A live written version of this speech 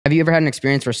Have you ever had an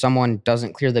experience where someone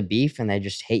doesn't clear the beef and they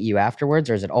just hate you afterwards?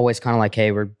 Or is it always kind of like,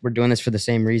 hey, we're doing this for the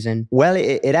same reason? Well,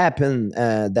 it happened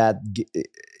that,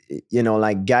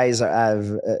 like guys have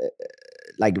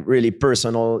like really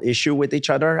personal issue with each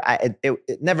other.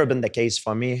 It never been the case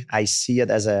for me. I see it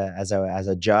as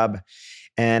a job.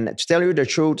 And to tell you the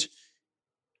truth,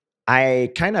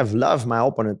 I kind of love my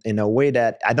opponent in a way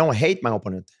that I don't hate my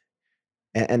opponent.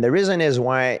 And the reason is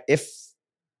why if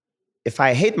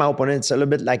I hate my opponent, it's a little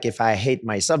bit like if I hate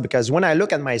myself, because when I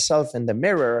look at myself in the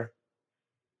mirror,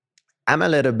 I'm a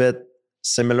little bit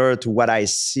similar to what I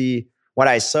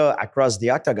saw across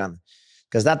the octagon,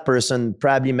 because that person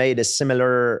probably made a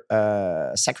similar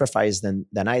sacrifice than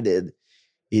I did.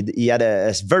 He had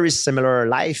a very similar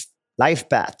life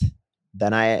path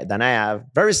than I have,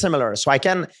 very similar. So I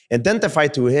can identify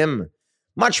to him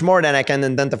much more than I can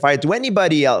identify to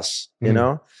anybody else, you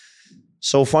know?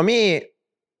 So for me,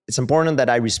 it's important that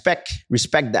I respect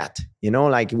that,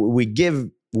 like we give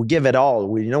it all.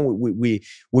 We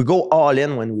go all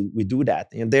in when we do that.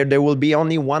 And there will be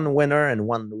only one winner and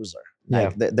one loser.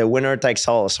 Like the winner takes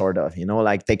all, sort of,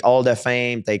 like take all the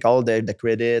fame, take all the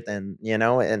credit, and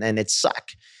and it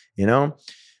suck,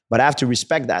 but I have to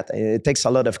respect that. It takes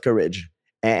a lot of courage.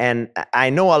 And I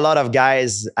know a lot of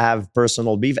guys have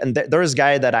personal beef, and there's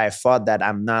guys that I fought that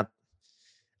I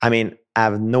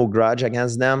have no grudge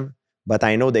against them, but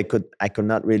I know I could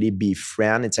not really be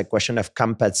friend. It's a question of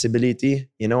compatibility,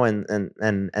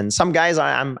 and some guys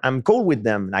I'm cool with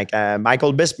them. Like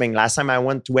Michael Bisping. Last time I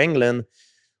went to England,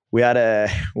 we had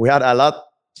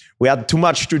too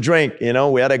much to drink,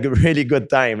 we had a really good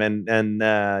time. And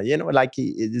like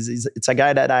it's a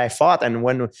guy that I fought.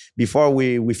 And before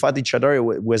we fought each other,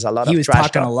 it was a lot of trash talk. He was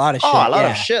talking a lot of shit. Oh, a lot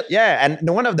of shit. Yeah. And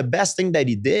one of the best things that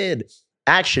he did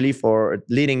actually for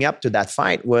leading up to that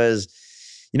fight was,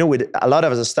 with a lot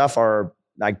of the stuff are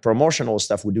like promotional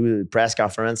stuff. We do press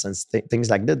conference and things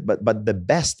like that. But the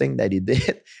best thing that he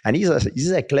did, and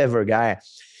he's a clever guy.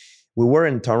 We were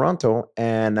in Toronto,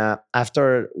 and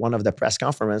after one of the press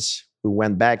conference, we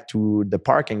went back to the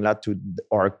parking lot to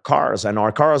our cars, and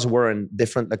our cars were in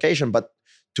different locations. But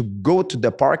to go to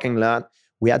the parking lot,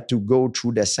 we had to go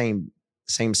through the same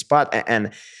spot.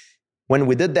 And when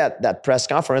we did that press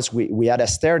conference, we had a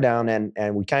stare down, and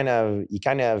he kind of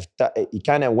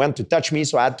went to touch me,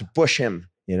 so I had to push him.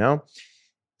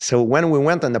 So when we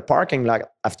went in the parking lot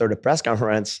after the press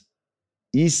conference,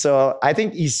 I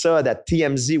think he saw that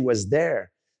TMZ was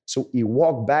there. So he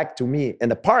walked back to me in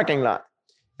the parking lot,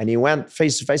 and he went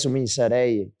face to face with me. He said,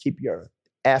 "Hey, keep your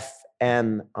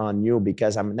FN on you,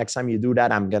 because next time you do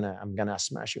that, I'm gonna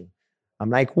smash you." I'm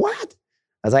like, "What?"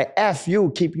 I was like, "F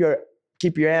you, keep your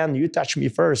hand. You touch me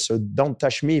first, so don't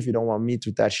touch me if you don't want me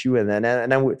to touch you." And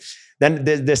then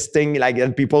this thing, like,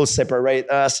 and people separate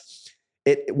us.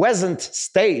 It wasn't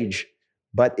staged,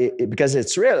 but because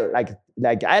it's real. Like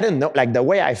I didn't know, like the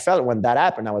way I felt when that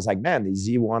happened, I was like, man, does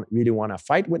he really want to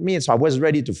fight with me? And so I was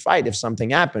ready to fight if something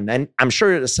happened. And I'm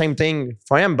sure the same thing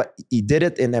for him, but he did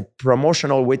it in a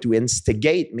promotional way to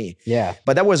instigate me. Yeah.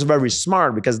 But that was very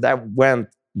smart, because that went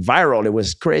viral. It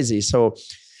was crazy. So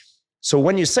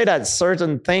when you say that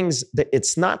certain things,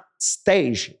 it's not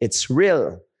staged, it's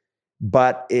real,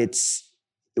 but it's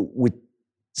with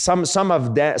some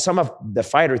of the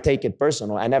fighter take it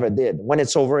personal. I never did. When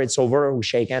it's over, we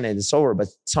shake hands and it's over. But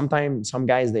sometimes some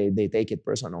guys, they take it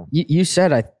personal. You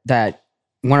said that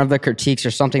one of the critiques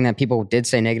or something that people did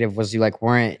say negative was you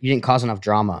didn't cause enough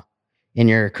drama in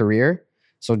your career.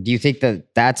 So do you think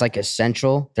that that's like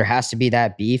essential? There has to be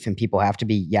that beef and people have to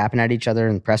be yapping at each other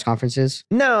in press conferences?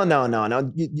 No.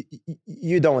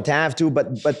 You don't have to,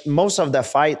 but most of the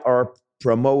fight are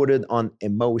promoted on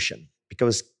emotion,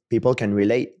 because people can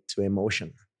relate to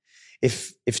emotion.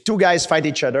 If two guys fight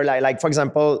each other, like for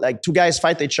example, like two guys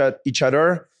fight each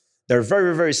other, they're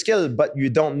very, very skilled, but you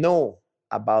don't know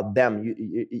about them.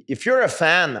 If you're a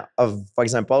fan of, for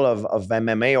example, of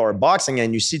MMA or boxing,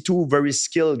 and you see two very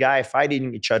skilled guys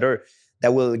fighting each other,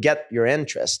 that will get your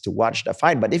interest to watch the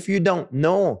fight. But if you don't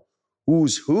know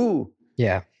who's who,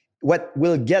 what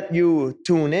will get you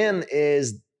tune in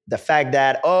is the fact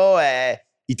that,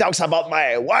 he talks about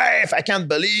my wife. I can't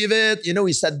believe it.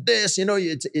 He said this.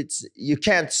 It's you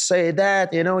can't say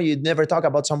that. You never talk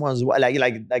about someone's wife,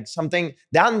 like something.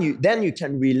 Then you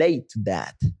can relate to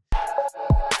that.